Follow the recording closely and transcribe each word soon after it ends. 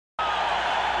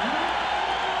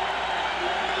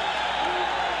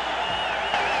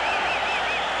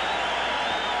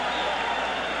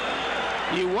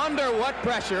wonder what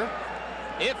pressure,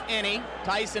 if any,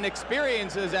 Tyson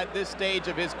experiences at this stage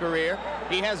of his career.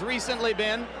 He has recently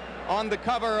been on the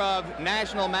cover of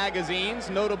national magazines,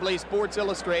 notably Sports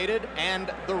Illustrated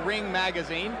and The Ring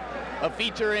magazine, a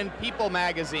feature in People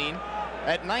magazine.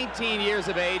 At 19 years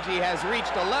of age, he has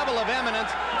reached a level of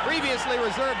eminence previously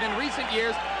reserved in recent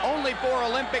years only for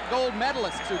Olympic gold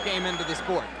medalists who came into the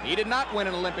sport. He did not win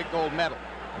an Olympic gold medal.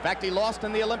 In fact, he lost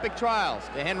in the Olympic trials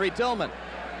to Henry Tillman.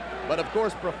 But of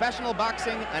course, professional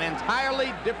boxing, an entirely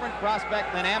different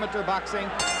prospect than amateur boxing,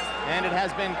 and it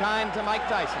has been kind to Mike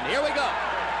Tyson. Here we go.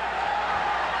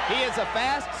 He is a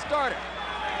fast starter.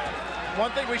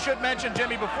 One thing we should mention,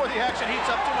 Jimmy, before the action heats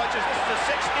up too much, is this is a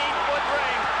 16-foot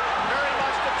ring, very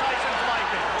much to Tyson's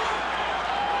liking.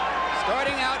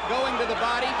 Starting out, going to the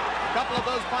body. A couple of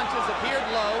those punches appeared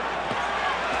low.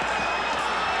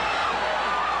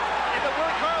 In the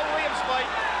Carl Williams fight,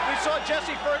 we saw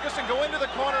Jesse Ferguson go into the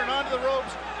corner and onto the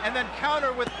ropes and then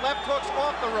counter with left hooks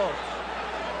off the ropes.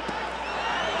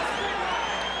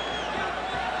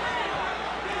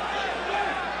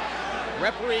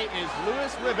 Referee is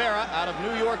Luis Rivera out of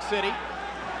New York City.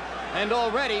 And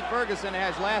already Ferguson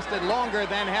has lasted longer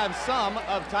than have some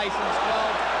of Tyson's 12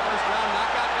 first-round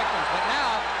knockout victims. But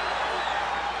now,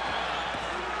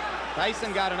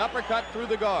 Tyson got an uppercut through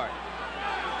the guard.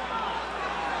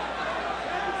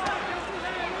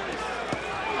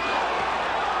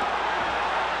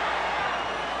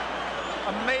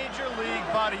 A major league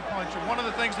body puncher. One of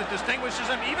the things that distinguishes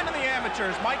him, even in the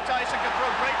amateurs, Mike Tyson can throw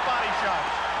great body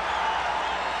shots.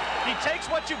 He takes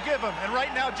what you give him, and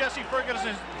right now Jesse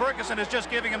Ferguson is just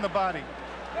giving him the body.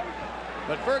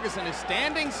 But Ferguson is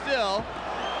standing still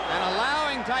and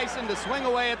allowing Tyson to swing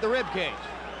away at the ribcage.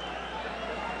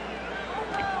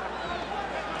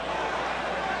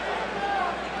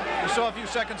 We saw a few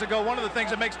seconds ago one of the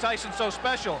things that makes Tyson so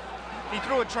special. He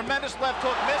threw a tremendous left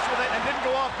hook, missed with it, and didn't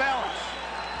go off balance.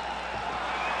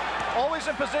 Always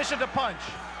in position to punch.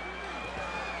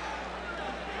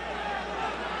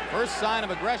 First sign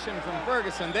of aggression from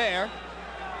Ferguson there,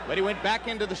 but he went back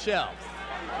into the shell.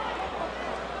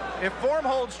 If form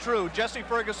holds true, Jesse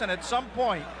Ferguson at some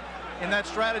point in that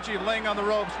strategy of laying on the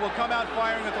ropes will come out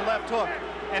firing at the left hook.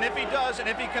 And if he does, and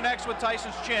if he connects with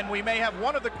Tyson's chin, we may have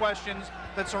one of the questions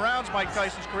that surrounds Mike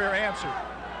Tyson's career answered.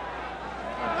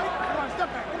 Come on,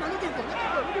 step back. Come on, look at this. Look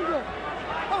at this.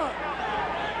 Come on.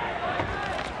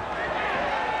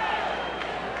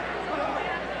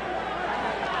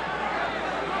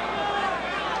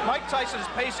 Mike Tyson is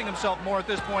pacing himself more at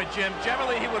this point, Jim.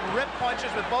 Generally, he would rip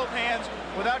punches with both hands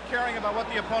without caring about what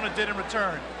the opponent did in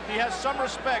return. He has some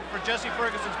respect for Jesse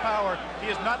Ferguson's power. He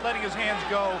is not letting his hands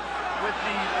go with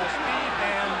the speed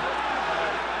and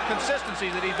consistency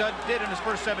that he did in his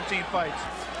first 17 fights.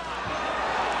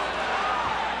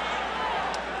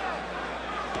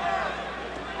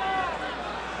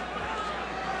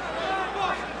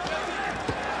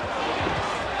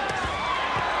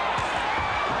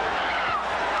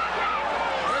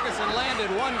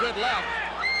 One good left.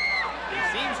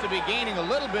 He seems to be gaining a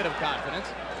little bit of confidence.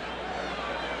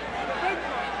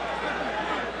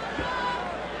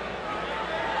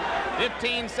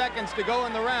 "15 seconds to go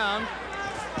in the round.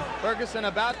 Ferguson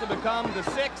about to become the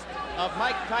 6th of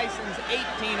Mike Tyson's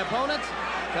 18 opponents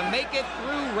to make it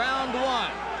through round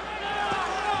 1.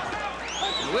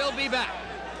 We'll be back.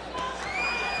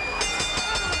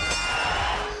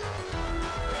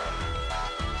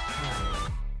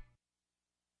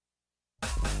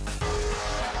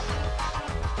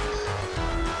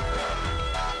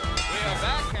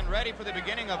 Ready for the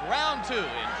beginning of round 2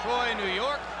 in Troy, New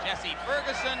York. Jesse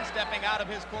Ferguson stepping out of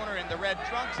his corner in the red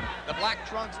trunks. The black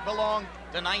trunks belong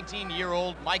to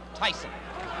 19-year-old Mike Tyson.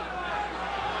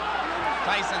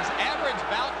 Tyson's average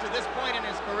bout to this point in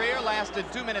his career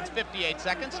lasted 2 minutes 58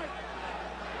 seconds.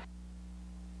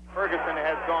 Ferguson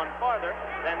has gone farther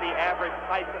than the average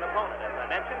Tyson opponent. As I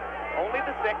mentioned, only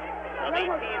the 6th of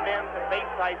 18 men to face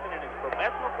Tyson in his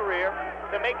professional career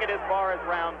to make it as far as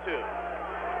round 2.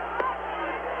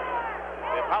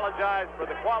 We apologize for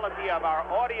the quality of our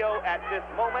audio at this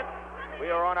moment. We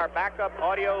are on our backup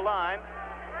audio line.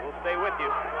 We'll stay with you.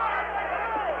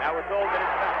 Now we're told that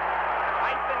it's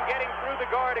Tyson getting through the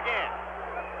guard again.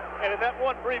 And in that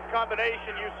one brief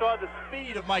combination, you saw the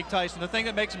speed of Mike Tyson, the thing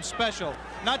that makes him special.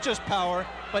 Not just power,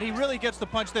 but he really gets the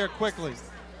punch there quickly.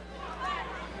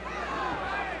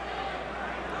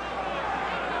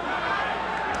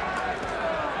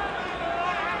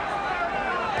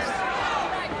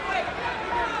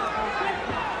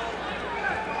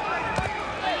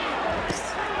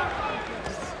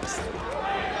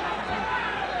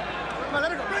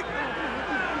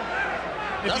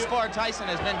 Thus far, Tyson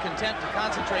has been content to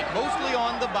concentrate mostly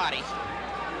on the body.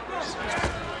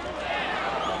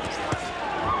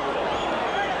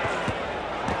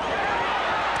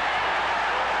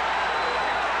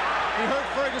 He hurt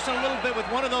Ferguson a little bit with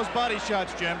one of those body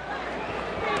shots, Jim.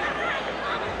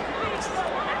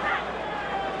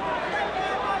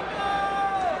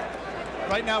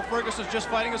 Right now, Ferguson's just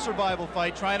fighting a survival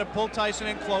fight, trying to pull Tyson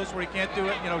in close where he can't do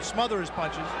it, you know, smother his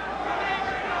punches.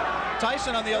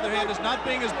 Tyson, on the other hand, is not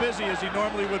being as busy as he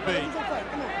normally would be.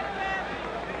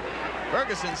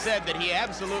 Ferguson said that he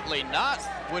absolutely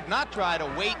would not try to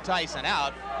wait Tyson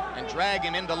out and drag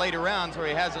him into later rounds where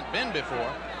he hasn't been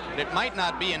before. But it might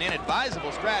not be an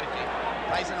inadvisable strategy.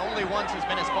 Tyson only once has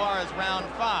been as far as round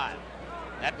 5.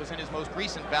 That was in his most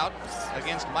recent bout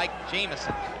against Mike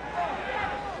Jamison.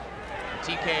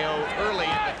 TKO early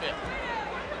in the 5th.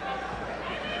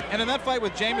 And in that fight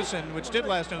with Jamison, which did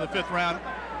last into the 5th round,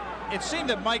 it seemed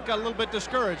that Mike got a little bit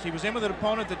discouraged. He was in with an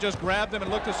opponent that just grabbed him and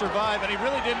looked to survive, and he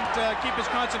really didn't keep his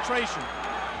concentration.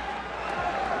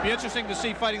 It'd be interesting to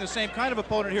see fighting the same kind of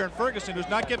opponent here in Ferguson, who's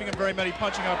not giving him very many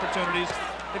punching opportunities,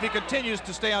 if he continues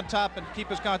to stay on top and keep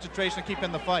his concentration and keep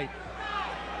in the fight.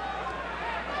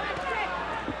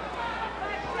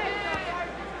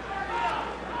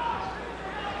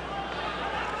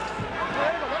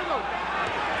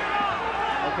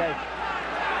 Okay.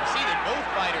 You see that both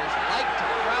fighters like to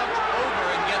crouch over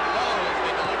and get low as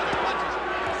they deliver their punches.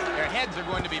 Their heads are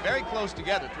going to be very close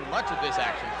together through much of this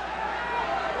action.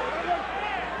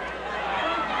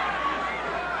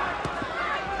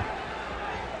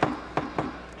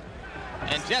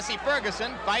 And Jesse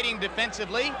Ferguson, fighting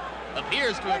defensively,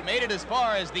 appears to have made it as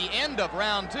far as the end of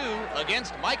round 2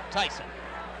 against Mike Tyson.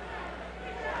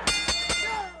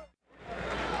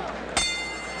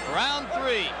 Round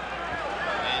 3.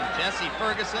 Jesse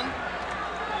Ferguson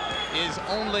is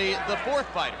only the 4th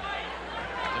fighter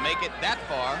to make it that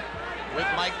far with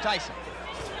Mike Tyson.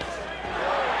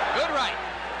 Good right.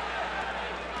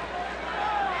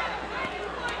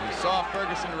 We saw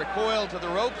Ferguson recoil to the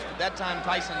ropes, but that time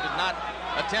Tyson did not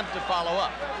attempt to follow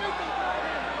up.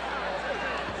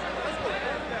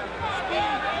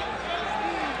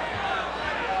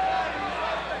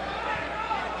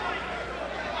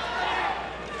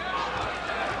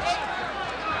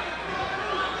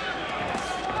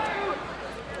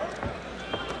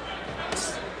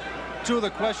 Two of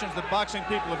the questions that boxing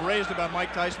people have raised about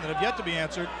Mike Tyson that have yet to be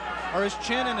answered are his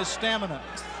chin and his stamina.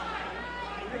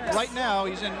 Right now,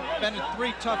 he's been in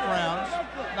 3 tough rounds.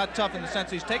 Not tough in the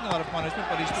sense he's taking a lot of punishment,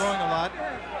 but he's throwing a lot.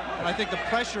 And I think the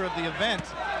pressure of the event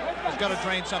has got to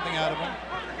drain something out of him.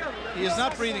 He is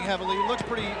not breathing heavily. He looks in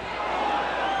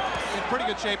pretty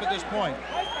good shape at this point.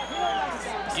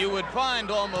 You would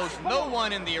find almost no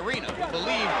one in the arena who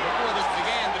believed before this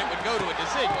began that it would go to a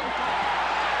decision.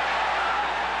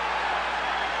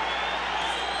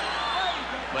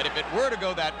 But if it were to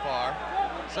go that far,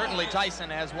 certainly Tyson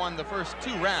has won the first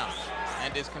 2 rounds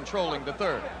and is controlling the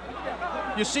 3rd.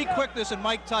 You see quickness in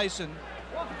Mike Tyson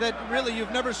that really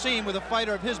you've never seen with a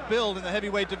fighter of his build in the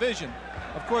heavyweight division.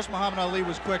 Of course, Muhammad Ali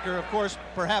was quicker. Of course,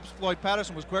 perhaps Floyd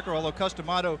Patterson was quicker, although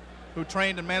Customato, who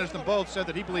trained and managed them both, said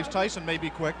that he believes Tyson may be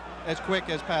quick as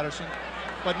Patterson.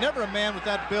 But never a man with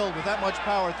that build, with that much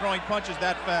power, throwing punches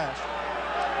that fast.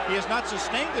 He has not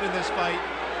sustained it in this fight,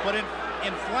 but in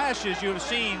flashes, you have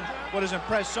seen what has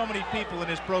impressed so many people in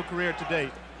his pro career to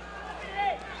date.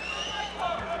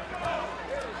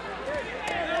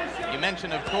 You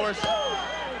mentioned, of course,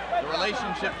 the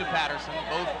relationship to Patterson.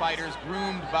 Both fighters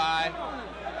groomed by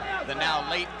the now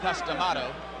late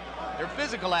Customato. Their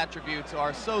physical attributes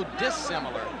are so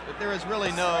dissimilar that there is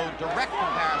really no direct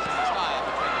comparison in style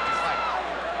between the 2 fighters.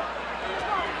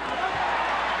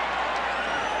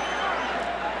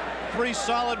 3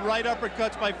 solid right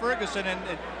uppercuts by Ferguson, and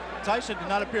Tyson did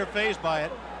not appear fazed by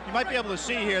it. You might be able to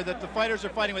see here that the fighters are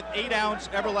fighting with 8-ounce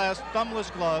Everlast thumbless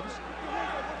gloves.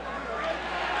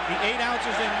 The 8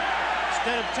 ounces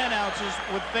instead of 10 ounces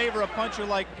would favor a puncher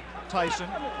like Tyson,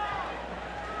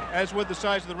 as with the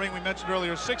size of the ring we mentioned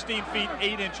earlier, 16 feet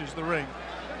 8 inches the ring.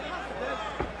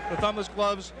 The thumbless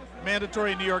gloves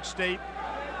mandatory in New York State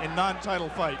in non-title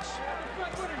fights.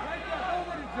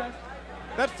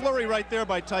 That flurry right there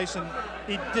by Tyson,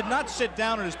 he did not sit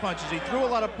down on his punches. He threw a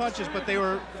lot of punches, but they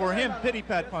were, for him,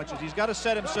 pity-pat punches. He's got to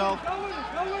set himself.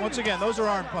 Once again, those are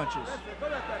arm punches.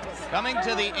 Coming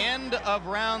to the end of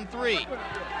round 3.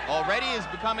 Already is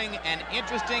becoming an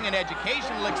interesting and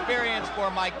educational experience for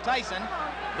Mike Tyson,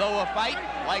 though a fight,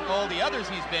 like all the others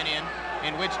he's been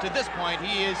in which to this point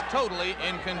he is totally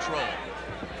in control.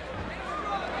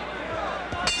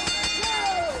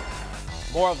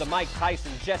 More of the Mike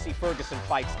Tyson-Jesse Ferguson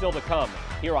fight still to come.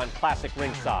 here on Classic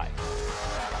Ringside.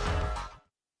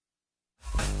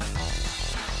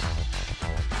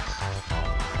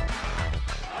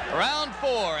 Round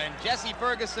 4, and Jesse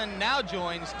Ferguson now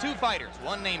joins two fighters,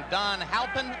 one named Don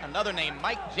Halpin, another named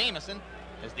Mike Jamison,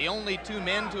 as the only two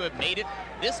men to have made it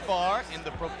this far in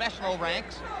the professional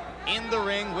ranks in the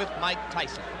ring with Mike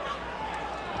Tyson.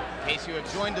 In case you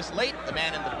have joined us late, the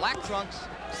man in the black trunks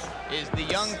is the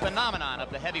young phenomenon of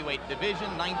the heavyweight division,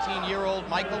 19-year-old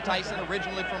Michael Tyson,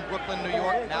 originally from Brooklyn, New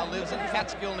York, now lives in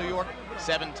Catskill, New York.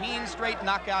 17 straight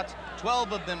knockouts,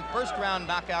 12 of them first-round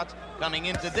knockouts, coming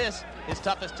into this, his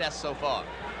toughest test so far.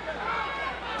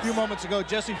 A few moments ago,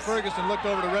 Jesse Ferguson looked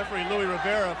over to referee Louis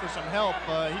Rivera for some help.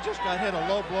 He just got hit a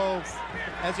low blow,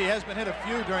 as he has been hit a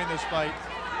few during this fight.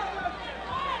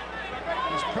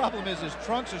 His problem is his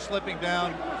trunks are slipping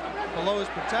down below his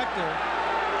protector.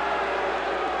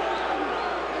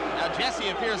 Now Jesse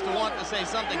appears to want to say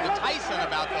something to Tyson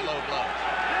about the low blows.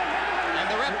 And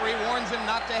the referee warns him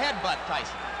not to headbutt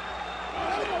Tyson.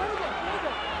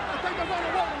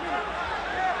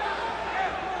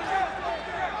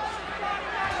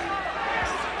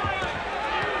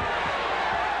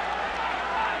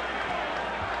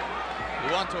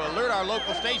 We want to alert our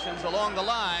local stations along the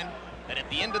line that at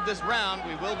the end of this round,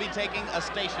 we will be taking a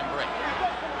station break.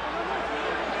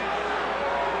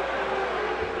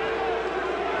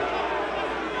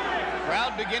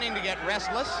 Crowd beginning to get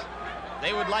restless.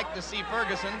 They would like to see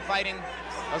Ferguson fighting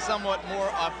a somewhat more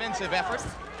offensive effort.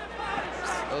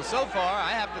 So far,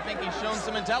 I have to think he's shown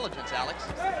some intelligence, Alex.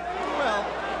 Well,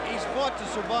 he's fought to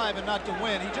survive and not to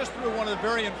win. He just threw one of the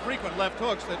very infrequent left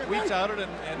hooks that we touted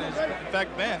and has, in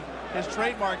fact, been his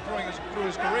trademark through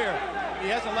his career. He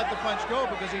hasn't let the punch go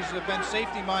because he's been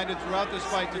safety-minded throughout this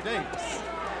fight to date.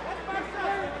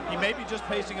 He may be just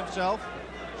pacing himself,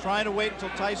 trying to wait until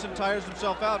Tyson tires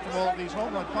himself out from all of these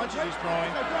home run punches he's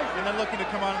throwing, and then looking to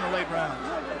come on in the late rounds.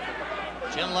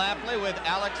 Jim Lapley with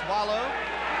Alex Wallow.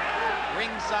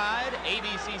 Ringside,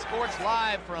 ABC Sports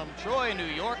live from Troy, New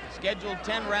York. Scheduled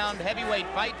 10-round heavyweight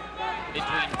fight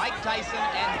between Mike Tyson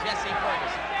and Jesse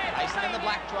Ferguson. Tyson in the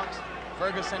black trunks,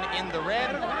 Ferguson in the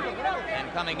red. And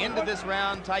coming into this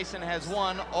round, Tyson has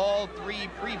won all 3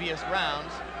 previous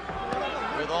rounds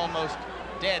with almost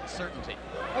dead certainty.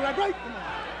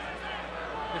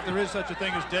 If there is such a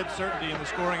thing as dead certainty in the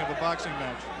scoring of a boxing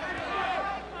match.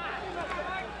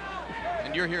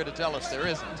 And you're here to tell us there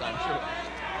isn't, I'm sure.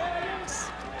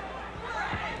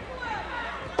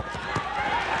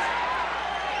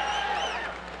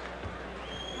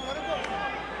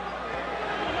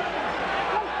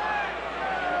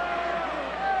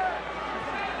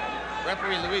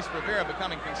 Referee Luis Rivera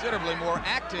becoming considerably more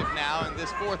active now in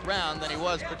this 4th round than he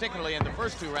was particularly in the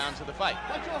first 2 rounds of the fight.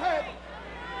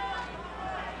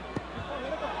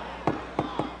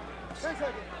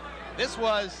 This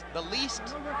was the least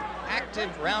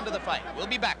active round of the fight. We'll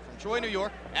be back from Troy, New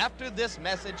York after this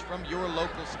message from your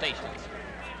local stations.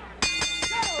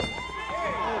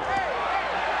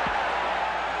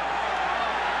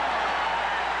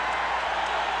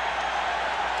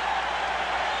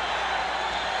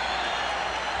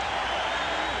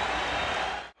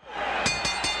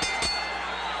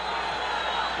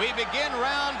 We begin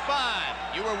round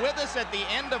 5. You were with us at the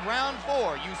end of round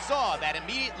 4. You saw that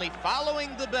immediately following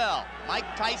the bell,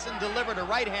 Mike Tyson delivered a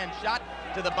right-hand shot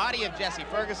to the body of Jesse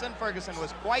Ferguson. Ferguson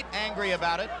was quite angry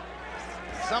about it.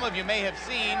 Some of you may have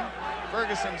seen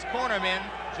Ferguson's cornermen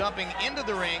jumping into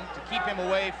the ring to keep him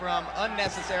away from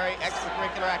unnecessary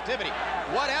extracurricular activity.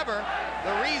 Whatever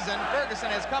the reason, Ferguson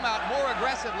has come out more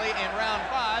aggressively in round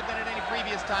 5 than at any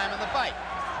previous time in the fight.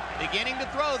 Beginning to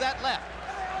throw that left.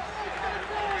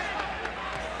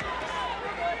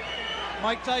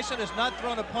 Mike Tyson has not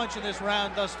thrown a punch in this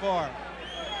round thus far.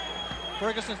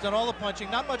 Ferguson's done all the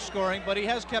punching, not much scoring, but he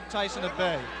has kept Tyson at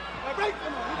bay.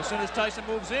 As soon as Tyson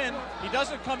moves in, he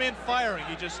doesn't come in firing.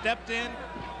 He just stepped in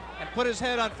and put his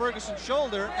head on Ferguson's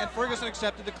shoulder, and Ferguson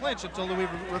accepted the clinch until Louis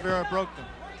Rivera broke them.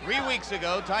 3 weeks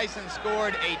ago, Tyson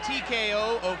scored a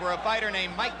TKO over a fighter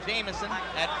named Mike Jamison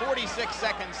at 46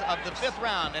 seconds of the 5th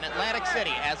round in Atlantic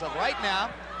City. As of right now,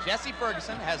 Jesse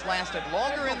Ferguson has lasted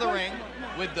longer in the ring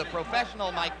with the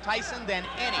professional Mike Tyson than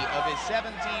any of his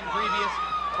 17 previous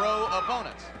pro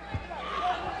opponents.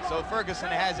 So Ferguson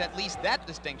has at least that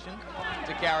distinction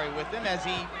to carry with him as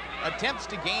he attempts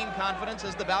to gain confidence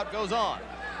as the bout goes on.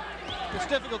 It's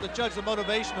difficult to judge the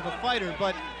motivation of a fighter,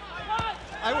 but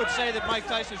I would say that Mike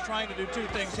Tyson is trying to do 2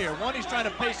 things here. One, he's trying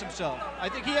to pace himself. I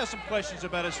think he has some questions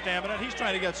about his stamina, and he's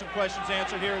trying to get some questions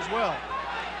answered here as well.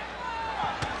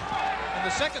 And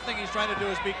the second thing he's trying to do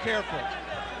is be careful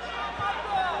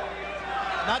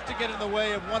not to get in the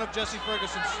way of one of Jesse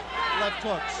Ferguson's left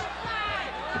hooks.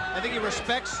 I think he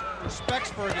respects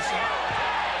Ferguson.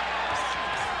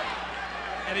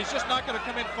 And he's just not going to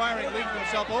come in firing, leaving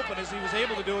himself open as he was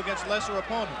able to do against lesser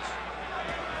opponents.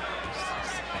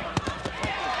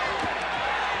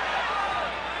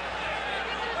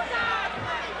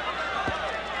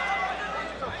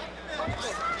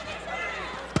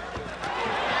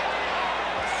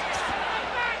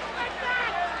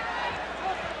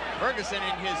 Ferguson,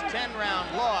 in his 10-round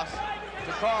loss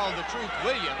to Carl the Truth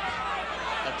Williams,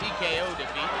 a TKO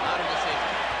defeat, not a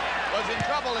decision, was in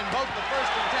trouble in both the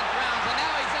first and 10th rounds, and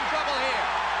now he's in trouble here.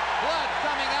 Blood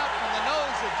coming out from the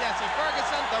nose of Jesse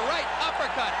Ferguson. The right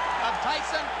uppercut of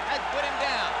Tyson has put him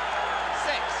down.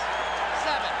 6,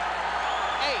 7,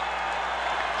 8.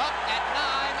 Up at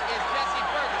 9 is Jesse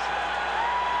Ferguson.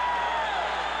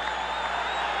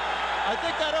 I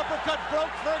think that uppercut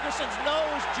broke Ferguson's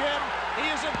nose, Jim.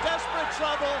 He is in desperate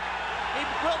trouble. He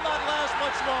will not last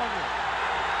much longer.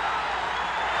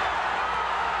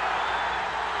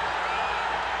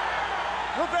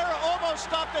 Rivera almost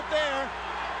stopped it there.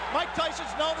 Mike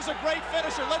Tyson's known as a great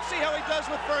finisher. Let's see how he does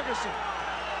with Ferguson.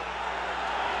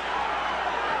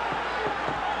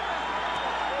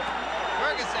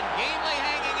 Ferguson gamely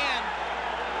hanging in,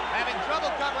 having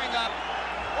trouble covering up.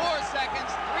 4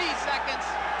 seconds, 3 seconds.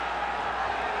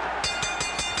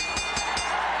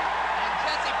 And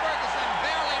Jesse Ferguson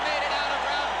barely made it out of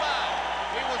round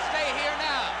 5. We will stay here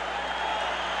now.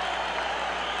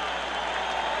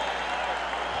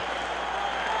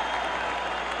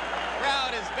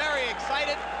 Crowd is very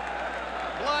excited.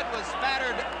 Blood was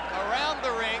spattered around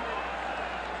the ring.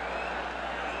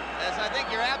 As I think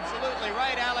you're absolutely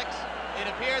right, Alex. It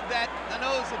appeared that the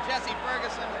nose of Jesse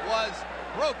Ferguson was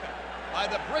broken by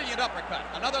the brilliant uppercut.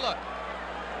 Another look.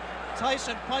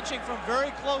 Tyson punching from very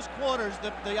close quarters.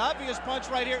 The obvious punch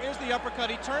right here is the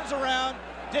uppercut. He turns around,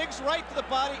 digs right to the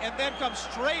body, and then comes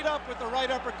straight up with the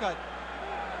right uppercut.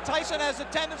 Tyson has a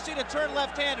tendency to turn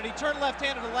left-handed. He turned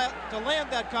left-handed to land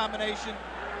that combination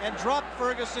and dropped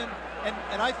Ferguson,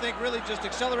 and I think really just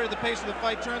accelerated the pace of the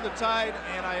fight, turned the tide,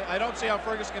 and I don't see how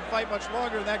Ferguson can fight much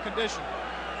longer in that condition.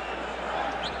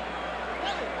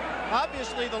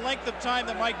 Obviously, the length of time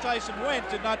that Mike Tyson went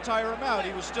did not tire him out.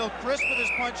 He was still crisp with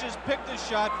his punches, picked his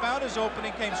shot, found his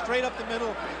opening, came straight up the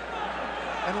middle,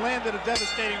 and landed a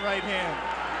devastating right hand.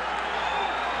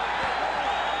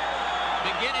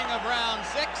 Beginning of round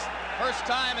 6. First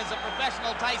time as a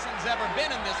professional Tyson's ever been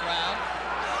in this round.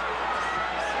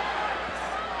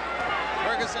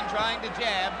 Ferguson trying to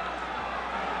jab.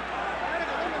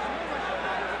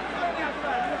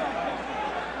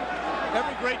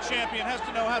 Every great champion has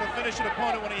to know how to finish an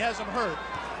opponent when he has him hurt.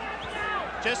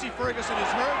 Jesse Ferguson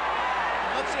is hurt.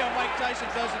 Let's see how Mike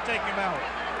Tyson does to take him out.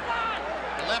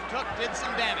 The left hook did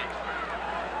some damage.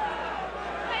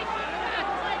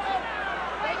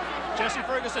 Jesse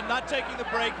Ferguson not taking the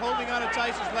break, holding on to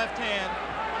Tyson's left hand.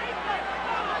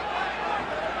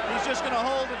 He's just going to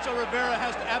hold until Rivera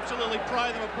has to absolutely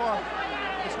pry them apart.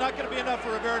 It's not going to be enough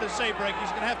for Rivera to say break.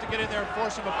 He's going to have to get in there and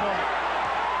force him apart.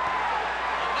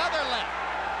 Another left.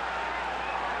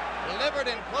 Delivered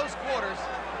in close quarters.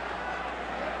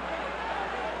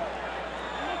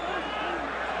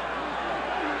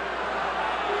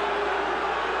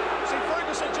 See,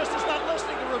 Ferguson just is not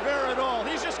listening to Rivera at all.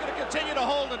 He's just going to continue to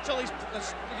hold until he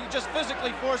just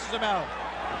physically forces him out.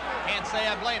 Can't say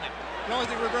I blame him. The only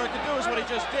thing Rivera can do is what he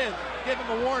just did. Give him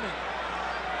a warning.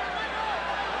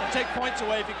 And take points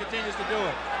away if he continues to do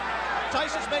it.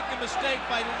 Tyson's making a mistake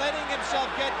by letting himself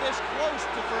get this close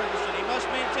to Ferguson. He must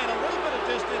maintain a little bit of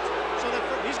distance so that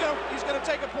he's going to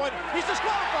take a point. He's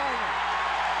disqualifying him.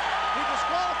 He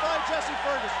disqualified Jesse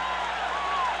Ferguson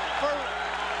for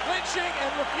clinching and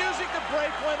refusing to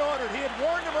break when ordered. He had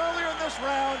warned him earlier in this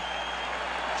round.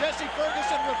 Jesse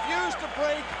Ferguson refused to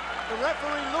break. The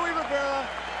referee, Louis Rivera,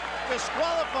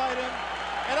 disqualified him.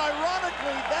 And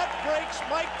ironically, that breaks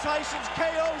Mike Tyson's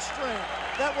KO string.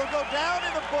 That will go down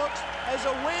in the books as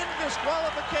a win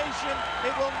disqualification.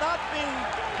 It will not be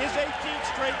his 18th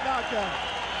straight knockout.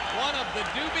 One of the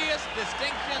dubious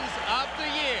distinctions of the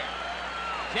year.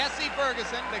 Jesse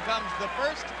Ferguson becomes the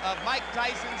first of Mike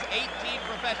Tyson's 18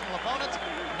 professional opponents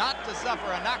not to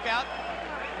suffer a knockout,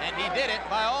 and he did it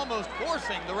by almost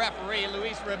forcing the referee,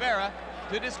 Luis Rivera,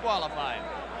 to disqualify him.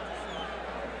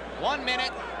 1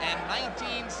 minute and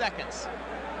 19 seconds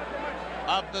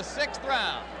of the 6th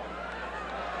round.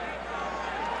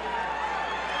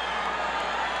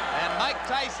 And Mike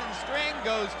Tyson's string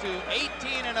goes to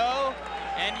 18-0,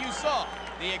 and you saw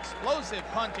the explosive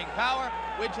punching power,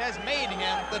 which has made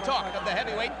him the talk of the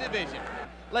heavyweight division.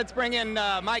 Let's bring in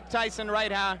Mike Tyson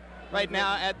right now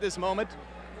at this moment.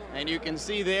 And you can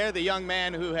see there the young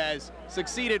man who has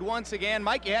succeeded once again.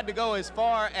 Mike, you had to go as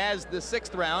far as the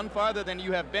 6th round, farther than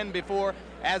you have been before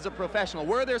as a professional.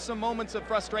 Were there some moments of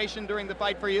frustration during the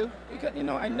fight for you? Because, you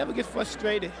know, I never get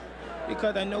frustrated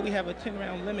because I know we have a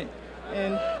 10-round limit.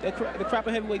 And the crop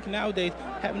of heavyweights nowadays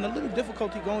having a little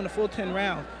difficulty going the full 10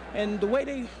 rounds. And the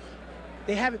way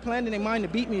they have it planned in their mind to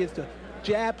beat me is to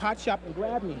jab, pot shot, and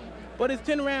grab me. But it's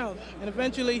 10 rounds, and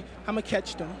eventually I'm going to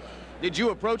catch them. Did you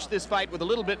approach this fight with a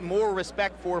little bit more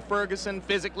respect for Ferguson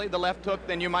physically, the left hook,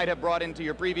 than you might have brought into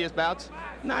your previous bouts?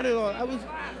 Not at all. I was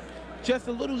just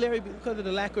a little leery because of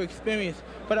the lack of experience,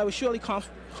 but I was surely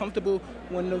comfortable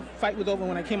when the fight was over.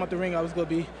 When I came out the ring, I was going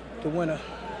to be the winner.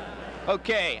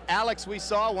 Okay, Alex, we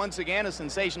saw once again a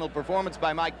sensational performance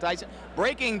by Mike Tyson,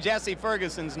 breaking Jesse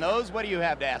Ferguson's nose. What do you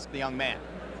have to ask the young man?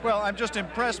 Well, I'm just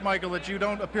impressed, Michael, that you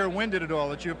don't appear winded at all,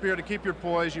 that you appear to keep your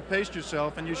poise, you paced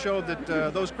yourself, and you showed that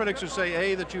those critics who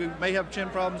say, A, that you may have chin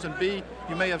problems, and B,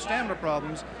 you may have stamina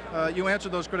problems, you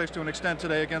answered those critics to an extent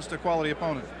today against a quality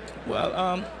opponent.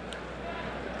 Well,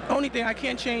 only thing, I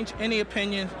can't change any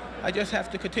opinions. I just have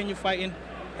to continue fighting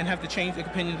and have to change their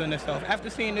opinions on themselves.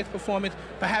 After seeing this performance,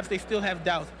 perhaps they still have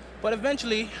doubts. But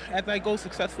eventually, as I go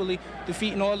successfully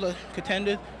defeating all the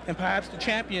contenders and perhaps the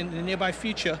champion in the nearby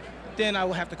future, then I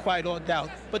will have to quiet all doubt.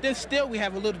 But then still we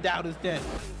have a little doubters then.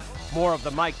 More of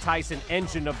the Mike Tyson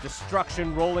engine of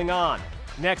destruction rolling on.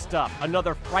 Next up,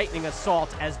 another frightening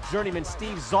assault as journeyman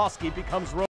Steve Zosky becomes